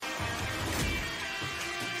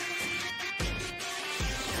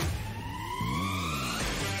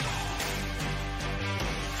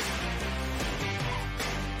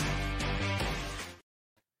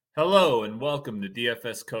Hello and welcome to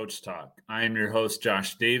DFS Coach Talk. I am your host,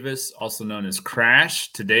 Josh Davis, also known as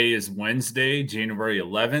Crash. Today is Wednesday, January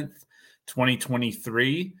 11th,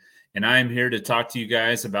 2023, and I am here to talk to you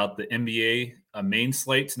guys about the NBA main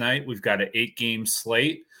slate tonight. We've got an 8-game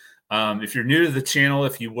slate. If you're new to the channel,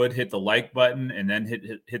 if you would hit the like button and then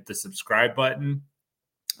hit the subscribe button.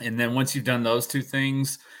 And then once you've done those two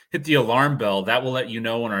things, hit the alarm bell. That will let you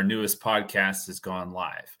know when our newest podcast has gone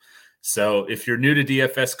live. So if you're new to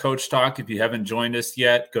DFS Coach Talk, if you haven't joined us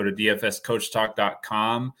yet, go to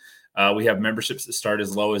dfscoachtalk.com. We have memberships that start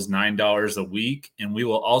as low as $9 a week. And we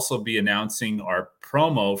will also be announcing our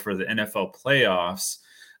promo for the NFL playoffs.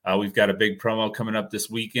 We've got a big promo coming up this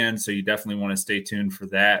weekend, so you definitely want to stay tuned for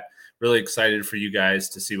that. Really excited for you guys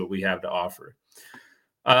to see what we have to offer.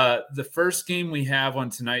 The first game we have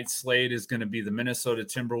on tonight's slate is going to be the Minnesota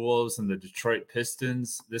Timberwolves and the Detroit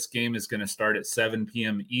Pistons. This game is going to start at 7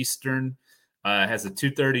 p.m. Eastern. It has a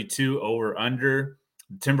 232 over-under.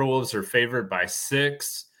 The Timberwolves are favored by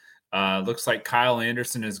 6. Looks like Kyle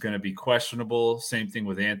Anderson is going to be questionable. Same thing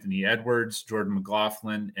with Anthony Edwards. Jordan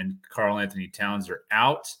McLaughlin and Karl Anthony Towns are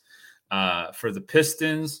out. For the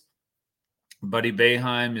Pistons, Buddy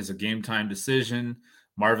Boeheim is a game-time decision.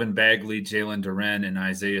 Marvin Bagley, Jalen Duren, and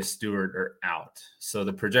Isaiah Stewart are out. So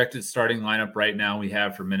the projected starting lineup right now we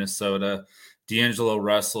have for Minnesota, D'Angelo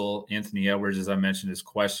Russell, Anthony Edwards, as I mentioned, is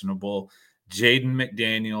questionable. Jaden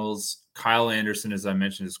McDaniels, Kyle Anderson, as I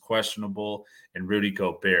mentioned, is questionable, and Rudy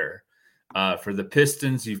Gobert. For the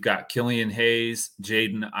Pistons, you've got Killian Hayes,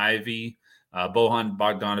 Jaden Ivey. Bojan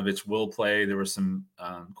Bogdanovic will play. There were some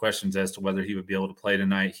questions as to whether he would be able to play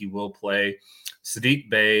tonight. He will play. Sadiq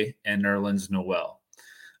Bey and Nerlens Noel.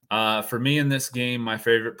 For me in this game, my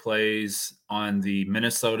favorite plays on the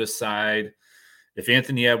Minnesota side. If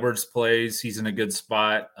Anthony Edwards plays, he's in a good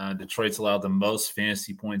spot. Detroit's allowed the most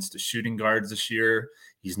fantasy points to shooting guards this year.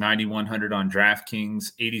 He's 9,100 on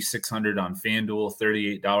DraftKings, 8,600 on FanDuel,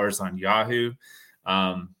 $38 on Yahoo.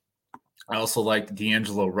 I also like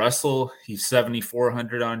D'Angelo Russell. He's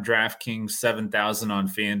 7,400 on DraftKings, 7,000 on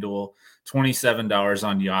FanDuel, $27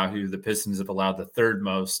 on Yahoo. The Pistons have allowed the third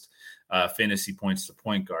most fantasy points to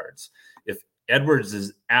point guards. If Edwards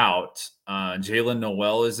is out, Jalen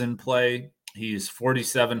Noel is in play. He's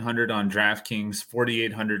 4,700 on DraftKings,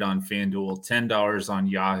 4,800 on FanDuel, $10 on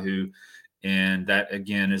Yahoo. And that,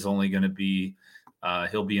 again, is only going to be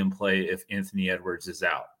he'll be in play if Anthony Edwards is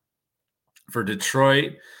out. For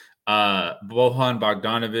Detroit, Bojan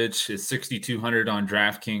Bogdanovic is 6,200 on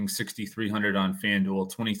DraftKings, 6,300 on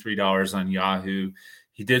FanDuel, $23 on Yahoo.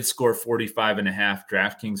 He did score 45.5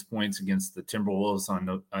 DraftKings points against the Timberwolves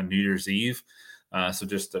on New Year's Eve. So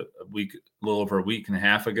just a little over a week and a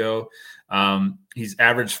half ago. He's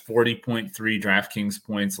averaged 40.3 DraftKings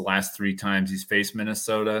points the last 3 times he's faced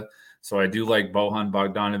Minnesota. So I do like Bojan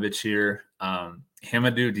Bogdanovic here.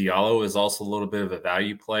 Hamidou Diallo is also a little bit of a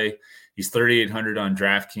value play. He's 3,800 on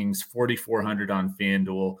DraftKings, 4,400 on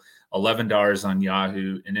FanDuel, $11 on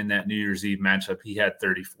Yahoo. And in that New Year's Eve matchup, he had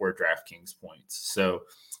 34 DraftKings points. So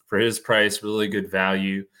for his price, really good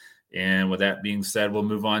value. And with that being said, we'll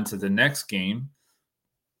move on to the next game,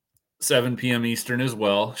 7 p.m. Eastern as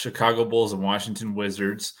well. Chicago Bulls and Washington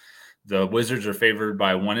Wizards. The Wizards are favored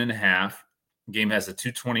by 1.5. Game has a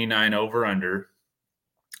 229 over-under.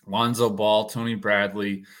 Lonzo Ball, Tony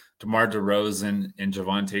Bradley, DeMar DeRozan, and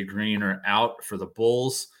Javonte Green are out for the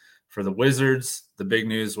Bulls. For the Wizards, the big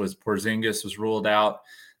news was Porzingis was ruled out.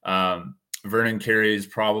 Vernon Carey is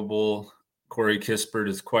probable. Corey Kispert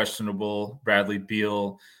is questionable. Bradley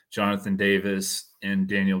Beal, Jonathan Davis, and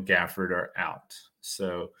Daniel Gafford are out.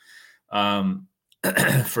 So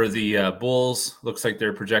for the Bulls, looks like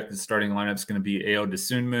their projected starting lineup is going to be Ayo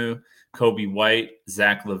Dosunmu, Kobe White,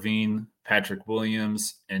 Zach LaVine, Patrick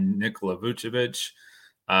Williams, and Nikola Vucevic.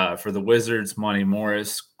 For the Wizards, Monty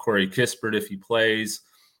Morris, Corey Kispert if he plays,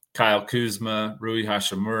 Kyle Kuzma, Rui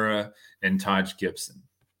Hachimura, and Taj Gibson.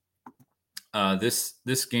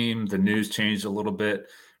 This game, the news changed a little bit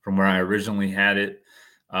from where I originally had it.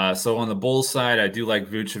 So on the Bulls side, I do like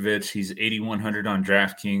Vucevic. He's 8,100 on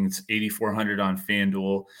DraftKings, 8,400 on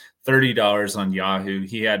FanDuel, $30 on Yahoo.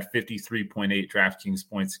 He had 53.8 DraftKings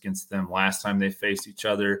points against them last time they faced each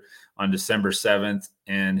other on December 7th.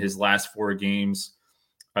 And his last 5 games,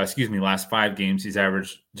 he's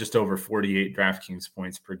averaged just over 48 DraftKings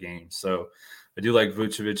points per game. So I do like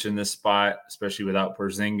Vucevic in this spot, especially without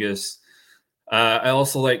Porzingis. I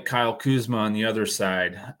also like Kyle Kuzma on the other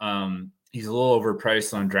side. He's a little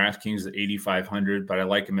overpriced on DraftKings at $8,500, but I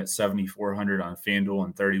like him at $7,400 on FanDuel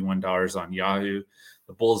and $31 on Yahoo.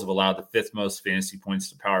 The Bulls have allowed the fifth most fantasy points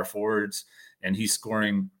to power forwards, and he's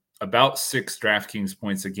scoring about 6 DraftKings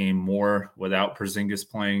points a game more without Porzingis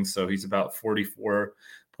playing. So he's about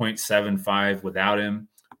 44.75 without him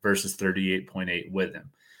versus 38.8 with him.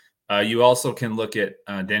 You also can look at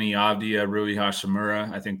Deni Avdija, Rui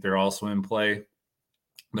Hachimura. I think they're also in play,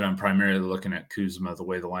 but I'm primarily looking at Kuzma, the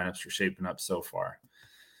way the lineups are shaping up so far.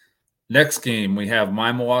 Next game, we have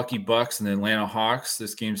my Milwaukee Bucks and the Atlanta Hawks.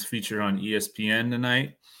 This game's featured on ESPN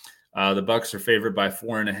tonight. The Bucks are favored by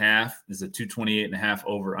 4.5. Is a 228.5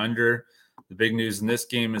 over under. The big news in this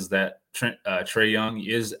game is that Trae Young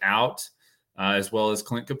is out, as well as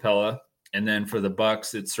Clint Capella. And then for the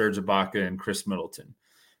Bucks, it's Serge Ibaka and Chris Middleton.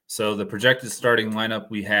 So the projected starting lineup,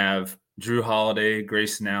 we have Drew Holiday,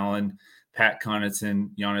 Grayson Allen, Pat Connaughton,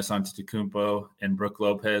 Giannis Antetokounmpo, and Brook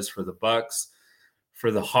Lopez for the Bucks.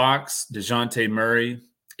 For the Hawks, DeJounte Murray,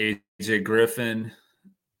 AJ Griffin,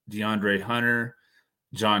 DeAndre Hunter,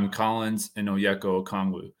 John Collins, and Onyeka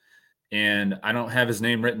Okongwu. And I don't have his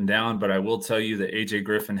name written down, but I will tell you that AJ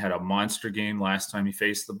Griffin had a monster game last time he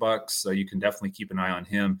faced the Bucks, so you can definitely keep an eye on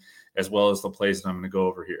him, as well as the plays that I'm going to go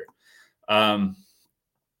over here.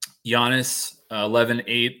 Giannis,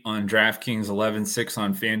 11.8 on DraftKings, 11.6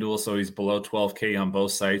 on FanDuel, so he's below 12K on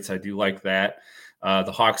both sites. I do like that.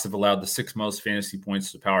 The Hawks have allowed the 6th most fantasy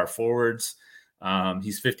points to power forwards.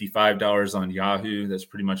 He's $55 on Yahoo. That's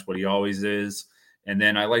pretty much what he always is. And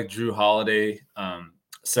then I like Drew Holiday,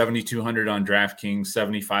 7,200 on DraftKings,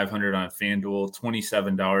 7,500 on FanDuel,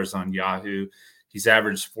 $27 on Yahoo. He's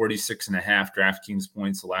averaged 46.5 DraftKings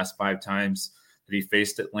points the last 5 times that he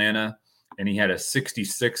faced Atlanta, and he had a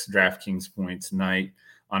 66 DraftKings points night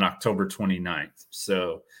on October 29th.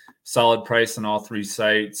 So solid price on all 3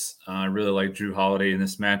 sites. I really like Drew Holiday in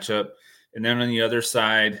this matchup. And then on the other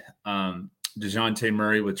side, DeJounte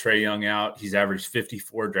Murray with Trae Young out. He's averaged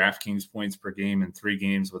 54 DraftKings points per game in 3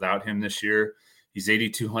 games without him this year. He's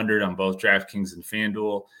 8,200 on both DraftKings and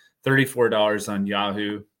FanDuel, $34 on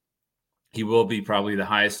Yahoo. He will be probably the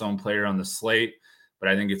highest owned player on the slate, but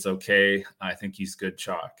I think it's okay. I think he's good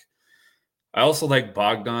chalk. I also like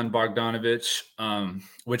Bogdan Bogdanovic,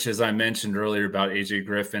 which, as I mentioned earlier about AJ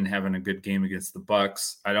Griffin having a good game against the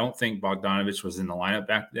Bucks. I don't think Bogdanovic was in the lineup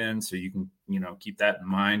back then, so you can keep that in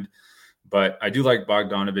mind. But I do like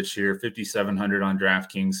Bogdanovic here, 5,700 on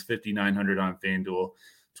DraftKings, 5,900 on FanDuel,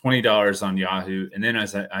 $20 on Yahoo. And then,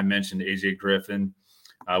 as I mentioned, AJ Griffin,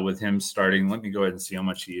 with him starting. Let me go ahead and see how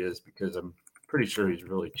much he is, because I'm pretty sure he's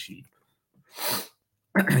really cheap.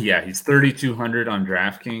 Yeah, he's 3,200 on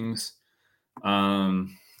DraftKings.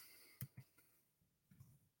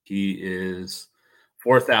 He is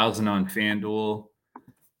 4,000 on FanDuel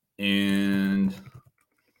and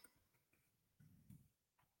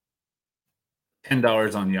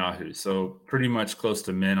 $10 on Yahoo. So pretty much close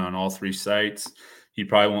to min on all 3 sites. He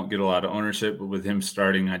probably won't get a lot of ownership, but with him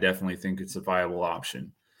starting, I definitely think it's a viable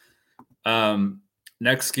option.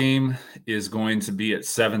 Next game is going to be at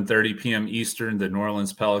 7:30 p.m. Eastern, the New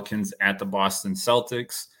Orleans Pelicans at the Boston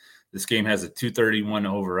Celtics. This game has a 231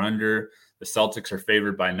 over-under. The Celtics are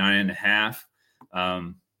favored by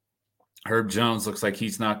 9.5. Herb Jones looks like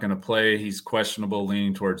he's not going to play. He's questionable,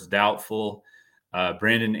 leaning towards doubtful.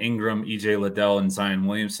 Brandon Ingram, EJ Liddell, and Zion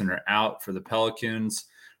Williamson are out for the Pelicans.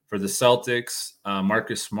 For the Celtics,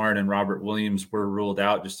 Marcus Smart and Robert Williams were ruled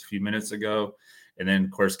out just a few minutes ago. And then,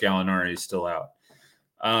 of course, Gallinari is still out.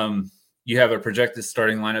 You have a projected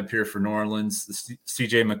starting lineup here for New Orleans: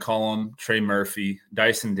 CJ McCollum, Trey Murphy,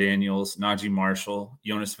 Dyson Daniels, Najee Marshall,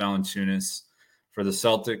 Jonas Valanciunas. For the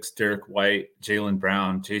Celtics, Derek White, Jaylen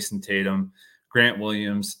Brown, Jason Tatum, Grant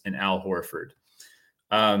Williams, and Al Horford.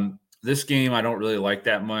 This game I don't really like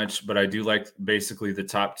that much, but I do like basically the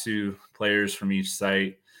top 2 players from each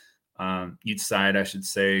side, I should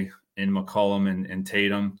say, in McCollum and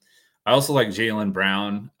Tatum. I also like Jaylen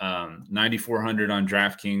Brown, 9,400 on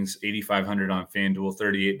DraftKings, 8,500 on FanDuel,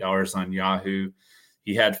 $38 on Yahoo.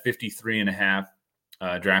 He had 53.5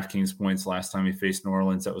 DraftKings points last time he faced New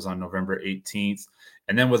Orleans. That was on November 18th.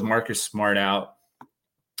 And then with Marcus Smart out,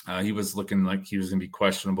 he was looking like he was going to be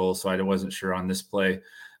questionable, so I wasn't sure on this play.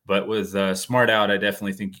 But with Smart out, I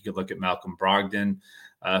definitely think you could look at Malcolm Brogdon,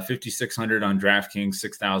 5,600 on DraftKings,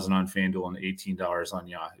 6,000 on FanDuel, and $18 on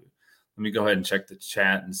Yahoo. Let me go ahead and check the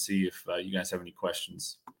chat and see if you guys have any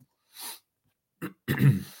questions.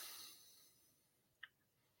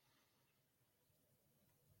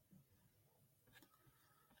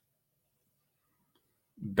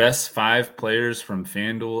 Best 5 players from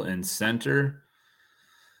FanDuel and center.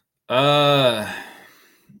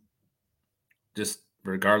 Just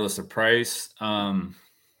regardless of price.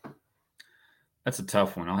 That's a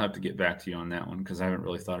tough one. I'll have to get back to you on that one because I haven't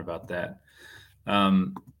really thought about that.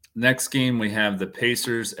 Next game, we have the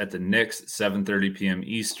Pacers at the Knicks at 7:30 p.m.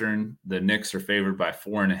 Eastern. The Knicks are favored by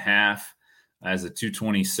 4.5 as a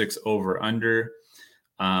 226 over under.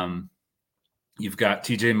 You've got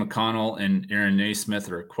TJ McConnell and Aaron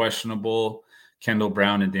Naismith are questionable. Kendall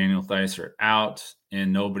Brown and Daniel Theis are out,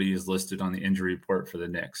 and nobody is listed on the injury report for the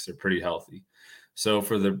Knicks. They're pretty healthy. So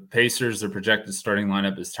for the Pacers, their projected starting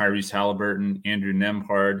lineup is Tyrese Halliburton, Andrew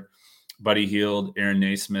Nembhard, Buddy Hield, Aaron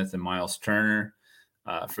Naismith, and Miles Turner.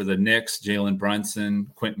 For the Knicks, Jalen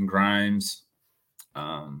Brunson, Quentin Grimes,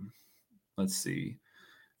 RJ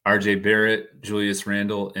Barrett, Julius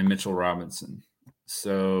Randle, and Mitchell Robinson.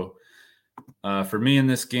 So for me in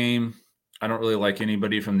this game, I don't really like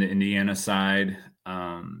anybody from the Indiana side.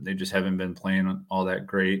 They just haven't been playing all that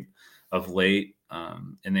great of late.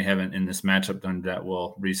 And they haven't in this matchup done that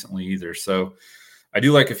well recently either. So I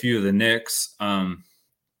do like a few of the Knicks.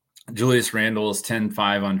 Julius Randle is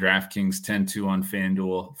 10.5 on DraftKings, 10.2 on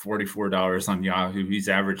FanDuel, $44 on Yahoo. He's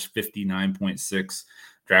averaged 59.6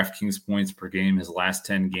 DraftKings points per game his last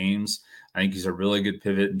 10 games. I think he's a really good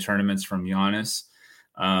pivot in tournaments from Giannis.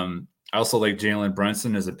 I also like Jalen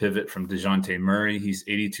Brunson as a pivot from DeJounte Murray. He's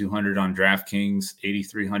 8,200 on DraftKings,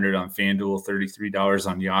 8,300 on FanDuel, $33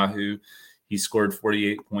 on Yahoo. He scored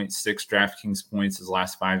 48.6 DraftKings points his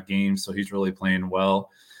last 5 games, so he's really playing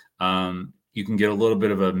well. You can get a little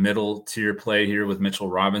bit of a middle tier play here with Mitchell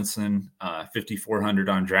Robinson, 5,400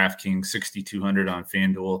 on DraftKings, 6,200 on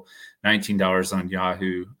FanDuel, $19 on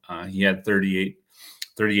Yahoo. He had 38.8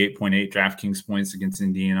 DraftKings points against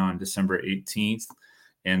Indiana on December 18th,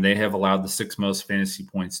 and they have allowed the 6th most fantasy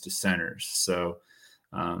points to centers. So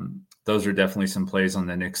those are definitely some plays on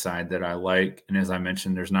the Knicks side that I like. And as I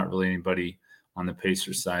mentioned, there's not really anybody on the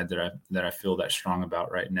Pacers side that I feel that strong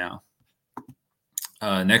about right now.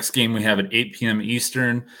 Next game we have at 8 p.m.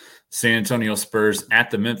 Eastern, San Antonio Spurs at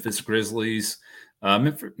the Memphis Grizzlies.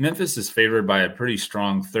 Memphis is favored by a pretty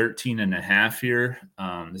strong 13.5 here.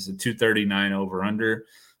 This is a 239 over under.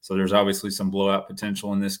 So there's obviously some blowout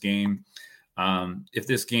potential in this game. If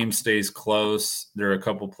this game stays close, there are a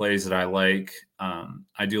couple plays that I like.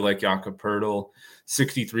 I do like Jakob Poeltl,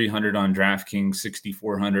 6,300 on DraftKings,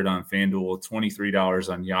 6,400 on FanDuel,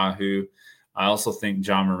 $23 on Yahoo. I also think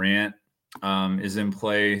Ja Morant is in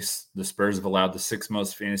place. The Spurs have allowed the 6th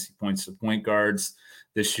most fantasy points to point guards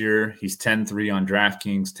this year. He's 10.3 on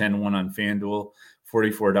DraftKings, 10.1 on FanDuel,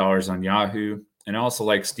 $44 on Yahoo. And I also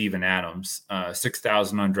like Steven Adams,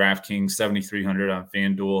 6,000 on DraftKings, 7,300 on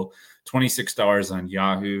FanDuel, $26 on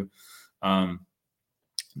Yahoo.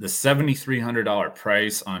 The $7,300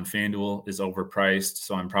 price on FanDuel is overpriced,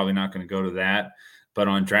 so I'm probably not going to go to that. But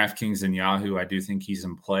on DraftKings and Yahoo, I do think he's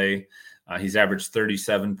in play. He's averaged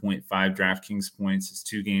 37.5 DraftKings points. His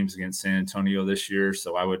 2 games against San Antonio this year,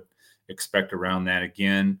 so I would expect around that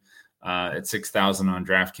again. At 6,000 on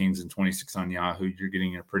DraftKings and 26 on Yahoo, you're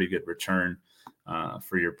getting a pretty good return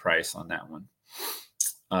for your price on that one.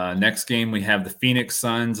 Next game, we have the Phoenix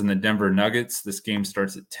Suns and the Denver Nuggets. This game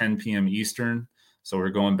starts at 10 p.m. Eastern, so we're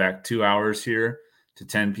going back 2 hours here to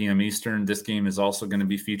 10 p.m. Eastern. This game is also going to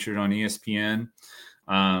be featured on ESPN.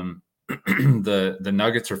 The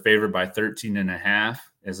Nuggets are favored by 13.5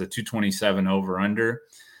 as a 227 over under.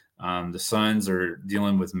 The Suns are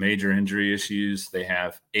dealing with major injury issues. They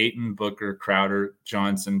have Ayton, Booker, Crowder,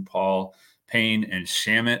 Johnson, Paul, Payne, and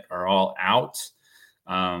Shamet are all out.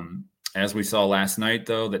 As we saw last night,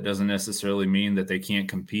 though, that doesn't necessarily mean that they can't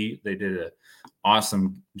compete. They did an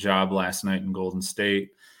awesome job last night in Golden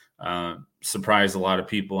State. Surprised a lot of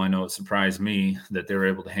people. I know it surprised me that they were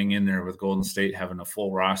able to hang in there with Golden State having a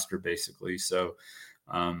full roster, basically. So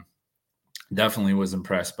definitely was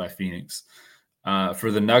impressed by Phoenix.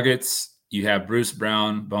 For the Nuggets, you have Bruce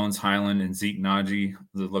Brown, Bones Highland, and Zeke Naji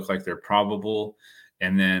that look like they're probable.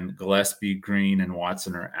 And then Gillespie, Green, and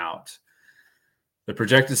Watson are out. The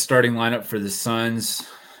projected starting lineup for the Suns,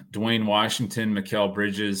 Dwayne Washington, Mikal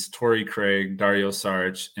Bridges, Torrey Craig, Dario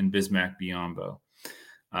Saric, and Bismack Biyombo.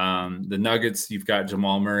 The Nuggets, you've got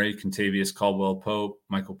Jamal Murray, Kentavious Caldwell-Pope,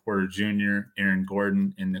 Michael Porter Jr., Aaron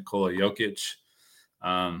Gordon, and Nikola Jokic.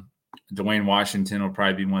 Dwayne Washington will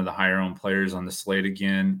probably be one of the higher-owned players on the slate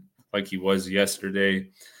again, like he was yesterday.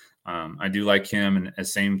 I do like him, and the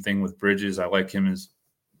same thing with Bridges. I like him as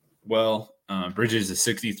well. Bridges is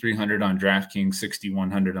 6,300 on DraftKings,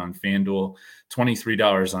 6,100 on FanDuel,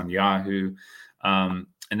 $23 on Yahoo. And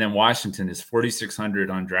then Washington is 4,600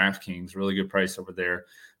 on DraftKings, really good price over there.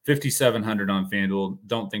 5,700 on FanDuel.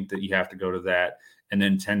 Don't think that you have to go to that. And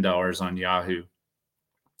then $10 on Yahoo.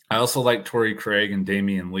 I also like Torrey Craig and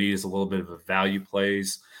Damian Lee as a little bit of a value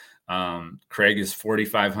plays. Craig is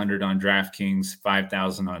 4,500 on DraftKings,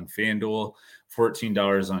 5,000 on FanDuel,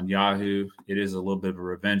 $14 on Yahoo. It is a little bit of a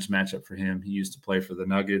revenge matchup for him. He used to play for the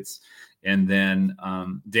Nuggets. And then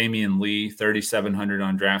Damian Lee, 3,700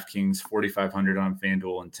 on DraftKings, 4,500 on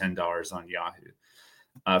FanDuel, and $10 on Yahoo.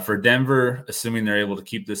 For Denver, assuming they're able to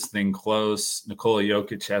keep this thing close, Nikola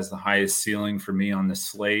Jokic has the highest ceiling for me on this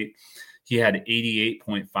slate. He had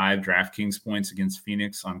 88.5 DraftKings points against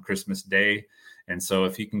Phoenix on Christmas Day. And so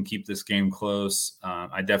if he can keep this game close,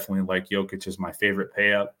 I definitely like Jokic as my favorite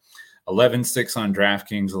pay up. 11.6 on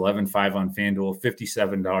DraftKings, 11.5 on FanDuel,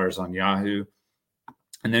 $57 on Yahoo.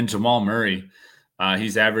 And then Jamal Murray,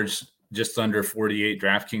 he's averaged just under 48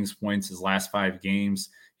 DraftKings points his last 5 games.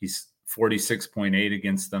 He's 46.8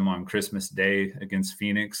 against them on Christmas Day against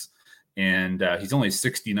Phoenix. And he's only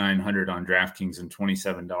 6,900 on DraftKings and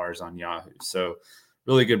 $27 on Yahoo. So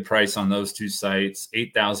really good price on those two sites.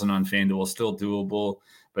 8,000 on FanDuel, still doable,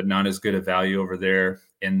 but not as good a value over there.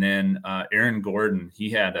 And then Aaron Gordon, he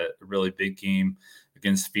had a really big game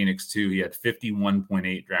against Phoenix too. He had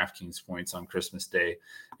 51.8 DraftKings points on Christmas Day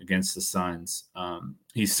against the Suns.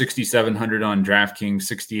 He's 6,700 on DraftKings,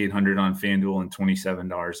 6,800 on FanDuel, and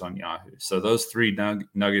 $27 on Yahoo. So those three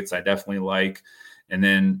nuggets I definitely like. And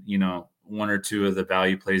then, one or two of the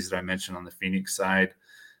value plays that I mentioned on the Phoenix side.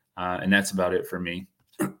 And that's about it for me.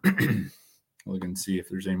 Look and see if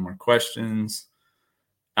there's any more questions.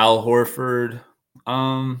 Al Horford.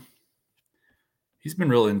 He's been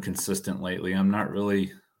real inconsistent lately. I'm not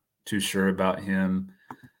really too sure about him.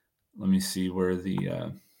 Let me see where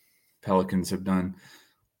the Pelicans have done.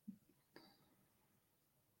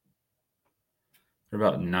 They're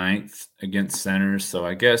about 9th against centers, so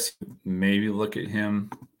I guess maybe look at him.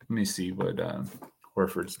 Let me see what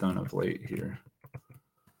Horford's done of late here.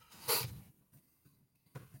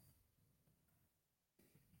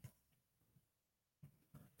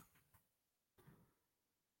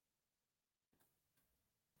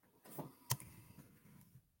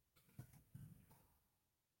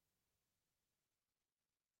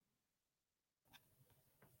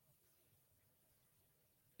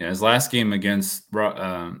 Yeah, his last game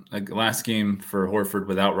last game for Horford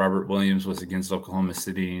without Robert Williams was against Oklahoma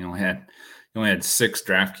City. He only had 6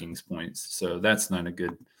 DraftKings points, so that's not a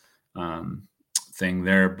good thing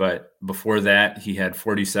there. But before that, he had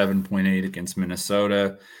 47.8 against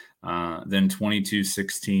Minnesota, then 22,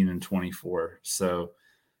 16, and 24. So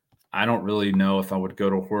I don't really know if I would go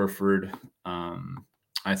to Horford.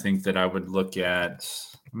 I think that I would look at.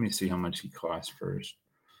 Let me see how much he costs first.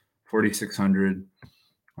 4,600.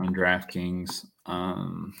 On DraftKings,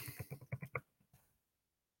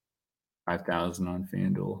 5,000 on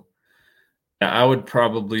FanDuel. I would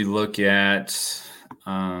probably look at,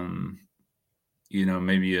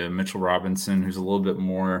 maybe a Mitchell Robinson, who's a little bit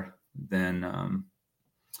more than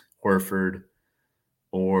Horford,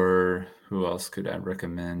 or who else could I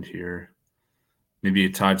recommend here? Maybe a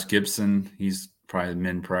Taj Gibson. He's probably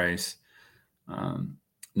min price.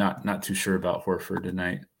 Not too sure about Horford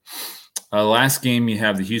tonight. Last game, you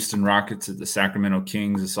have the Houston Rockets at the Sacramento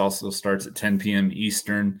Kings. This also starts at 10 p.m.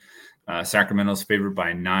 Eastern. Sacramento's favored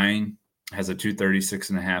by 9, has a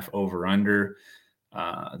 236.5 over-under.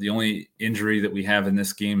 The only injury that we have in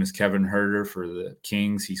this game is Kevin Huerter for the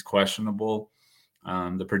Kings. He's questionable.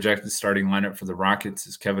 The projected starting lineup for the Rockets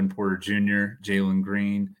is Kevin Porter Jr., Jalen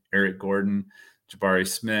Green, Eric Gordon, Jabari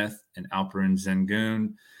Smith, and Alperen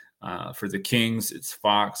Sengun. For the Kings, it's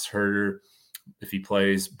Fox, Huerter, if he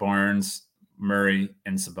plays, Barnes, Murray,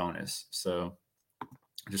 and Sabonis. So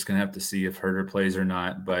I'm just going to have to see if Huerter plays or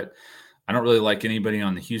not. But I don't really like anybody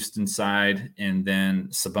on the Houston side. And then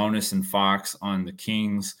Sabonis and Fox on the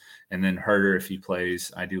Kings. And then Huerter, if he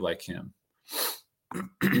plays, I do like him.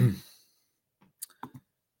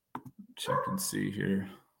 Check and see here.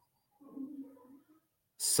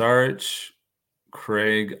 Saric,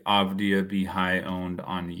 Craig, Avdia be high owned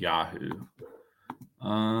on Yahoo.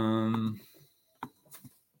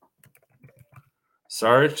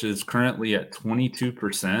 Saric is currently at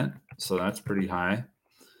 22%, so that's pretty high.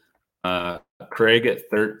 Craig at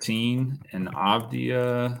 13 and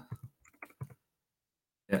Avdia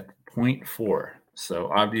at 0.4. So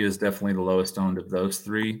Avdia is definitely the lowest owned of those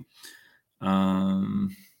three.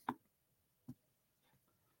 Can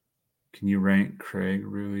you rank Craig,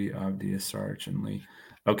 Rui, Avdia, Saric, and Lee?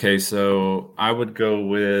 Okay, so I would go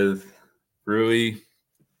with Rui,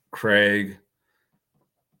 Craig,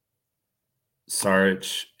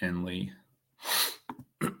 Saric, and Lee.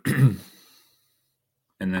 And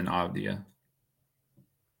then Avdia.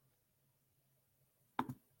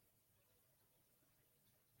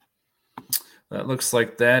 That looks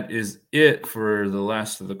like that is it for the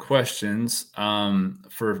last of the questions.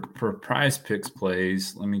 For Prize Picks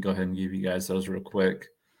plays, let me go ahead and give you guys those real quick.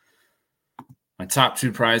 My top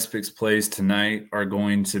 2 Prize Picks plays tonight are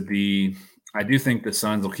going to be, I do think the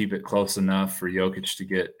Suns will keep it close enough for Jokic to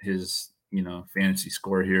get his, fantasy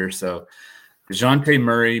score here. So DeJounte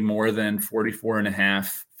Murray more than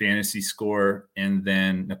 44.5 fantasy score, and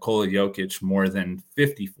then Nikola Jokic more than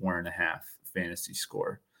 54.5 fantasy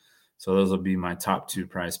score. So those will be my top 2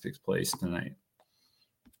 Prize Picks plays tonight.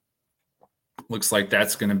 Looks like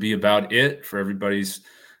that's going to be about it for everybody's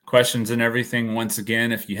questions and everything. Once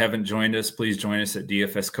again, if you haven't joined us, please join us at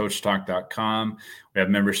dfscoachtalk.com. We have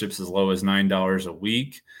memberships as low as $9 a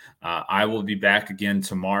week. I will be back again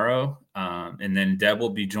tomorrow, and then Deb will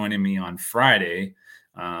be joining me on Friday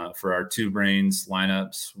for our Two Brains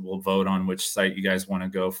lineups. We'll vote on which site you guys want to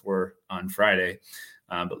go for on Friday.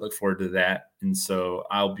 But look forward to that. And so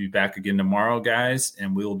I'll be back again tomorrow, guys,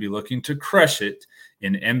 and we will be looking to crush it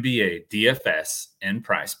in NBA, DFS, and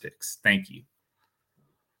Prize Picks. Thank you.